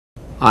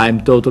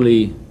I'm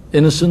totally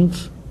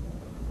innocent.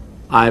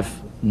 I've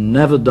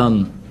never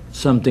done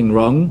something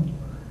wrong,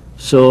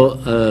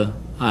 so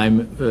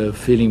I'm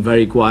feeling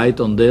very quiet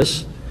on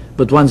this.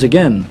 But once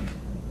again,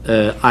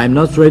 I'm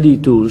not ready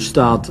to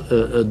start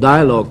a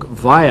dialogue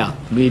via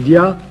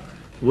media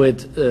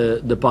with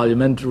the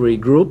parliamentary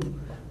group.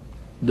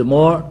 The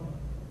more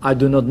I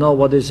do not know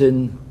what is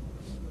in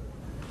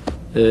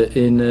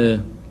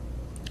the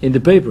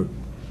paper.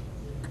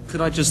 Could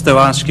I just, though,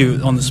 ask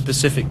you on the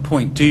specific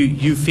point, do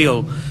you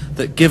feel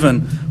that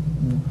given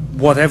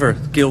whatever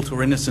guilt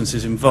or innocence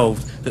is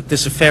involved, that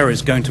this affair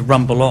is going to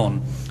rumble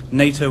on?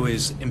 NATO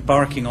is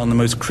embarking on the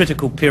most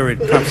critical period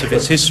perhaps of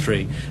its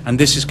history, and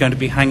this is going to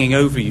be hanging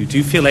over you. Do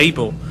you feel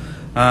able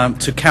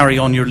to carry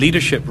on your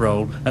leadership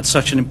role at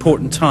such an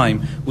important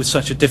time with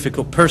such a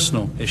difficult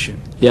personal issue?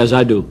 Yes,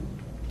 I do.